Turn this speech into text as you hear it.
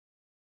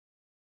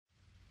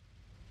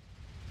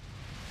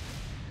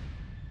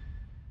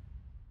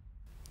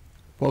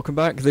Welcome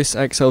back. This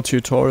Excel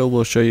tutorial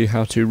will show you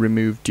how to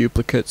remove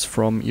duplicates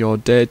from your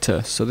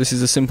data. So this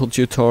is a simple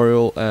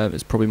tutorial.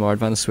 There's probably more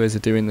advanced ways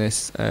of doing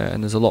this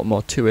and there's a lot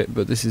more to it,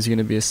 but this is going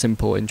to be a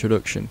simple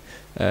introduction.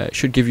 It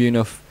should give you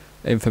enough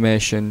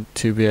information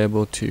to be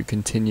able to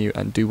continue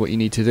and do what you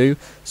need to do.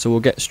 So we'll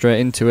get straight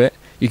into it.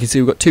 You can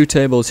see we've got two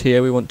tables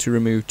here. We want to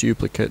remove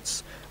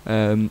duplicates.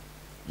 You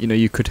know,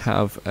 you could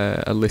have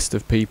a list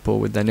of people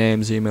with their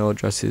names, email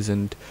addresses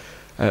and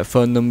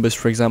phone numbers,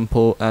 for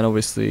example, and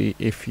obviously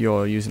if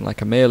you're using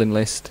like a mailing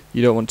list,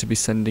 you don't want to be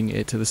sending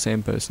it to the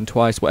same person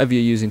twice. Whatever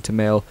you're using to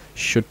mail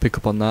should pick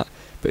up on that,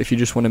 but if you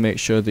just want to make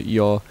sure that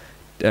your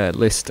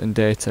list and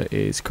data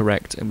is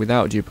correct and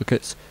without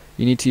duplicates,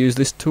 you need to use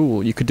this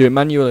tool. You could do it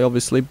manually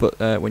obviously, but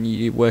when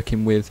you're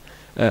working with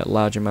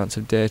large amounts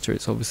of data,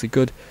 it's obviously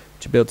good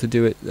to be able to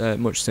do it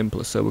much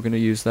simpler. So we're going to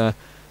use the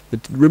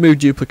remove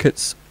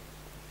duplicates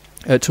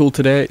tool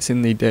today. It's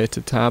in the data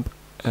tab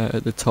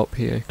at the top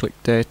here. Click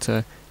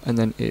data and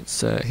then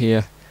it's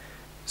here.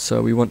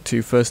 So we want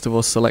to first of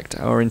all select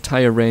our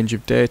entire range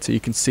of data. You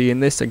can see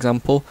in this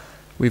example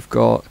we've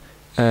got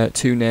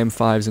two name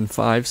 5s and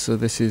 5s, so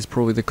this is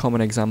probably the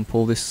common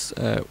example. This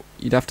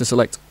you'd have to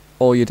select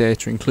all your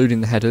data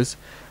including the headers.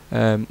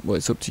 Well,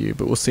 it's up to you,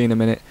 but we'll see in a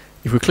minute.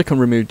 If we click on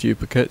remove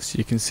duplicates,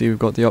 you can see we've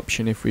got the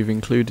option. If we've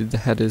included the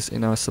headers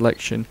in our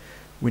selection,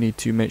 we need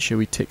to make sure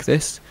we tick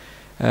this.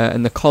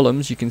 And the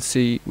columns, you can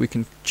see we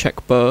can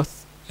check both,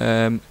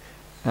 and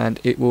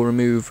it will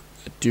remove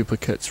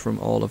duplicates from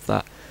all of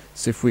that.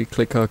 So if we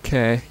click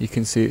OK, you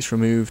can see it's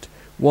removed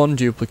one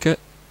duplicate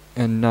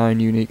and 9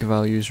 unique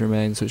values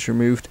remain. So it's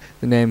removed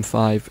the name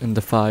 5 and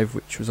the 5,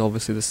 which was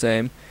obviously the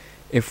same.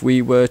 If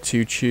we were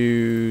to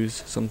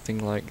choose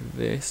something like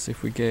this,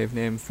 if we gave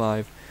name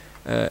 5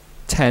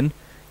 10,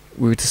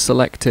 we were to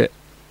select it,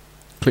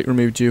 click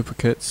remove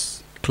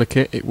duplicates, click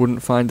it, it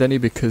wouldn't find any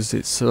because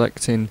it's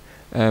selecting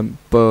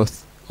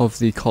both of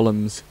the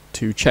columns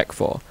to check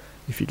for,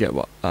 if you get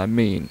what I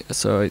mean.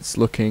 So it's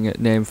looking at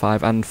name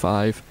 5 and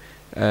 5,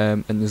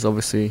 and there's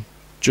obviously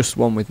just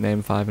one with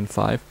name 5 and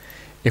 5.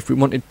 If we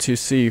wanted to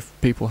see if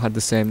people had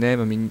the same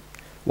name, I mean,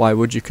 why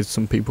would you? Because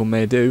some people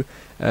may do,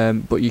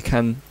 but you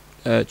can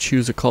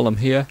choose a column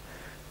here.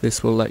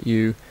 This will let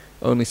you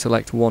only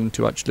select one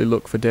to actually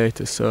look for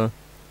data. So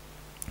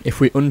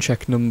if we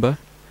uncheck number,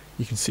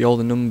 you can see all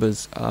the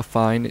numbers are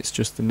fine, it's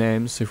just the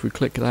names. So if we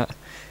click that,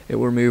 it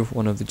will remove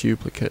one of the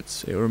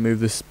duplicates. It will remove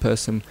this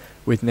person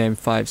with name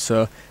 5.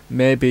 So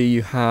maybe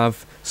you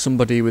have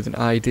somebody with an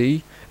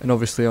ID and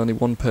obviously only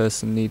one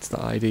person needs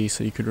the ID,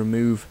 so you could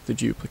remove the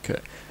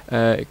duplicate.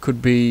 It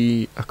could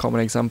be a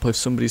common example if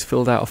somebody's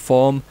filled out a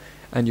form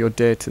and your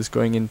data is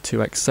going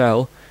into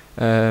Excel.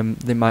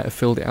 They might have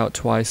filled it out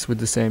twice with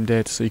the same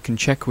data, so you can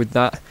check with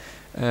that.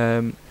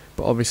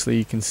 But obviously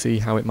you can see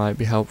how it might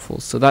be helpful.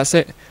 So that's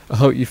it. I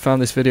hope you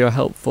found this video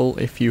helpful.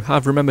 If you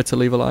have, remember to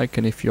leave a like,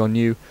 and if you're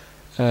new,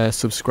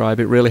 subscribe.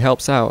 It really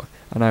helps out,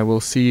 and I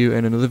will see you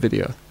in another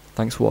video.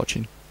 Thanks for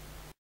watching.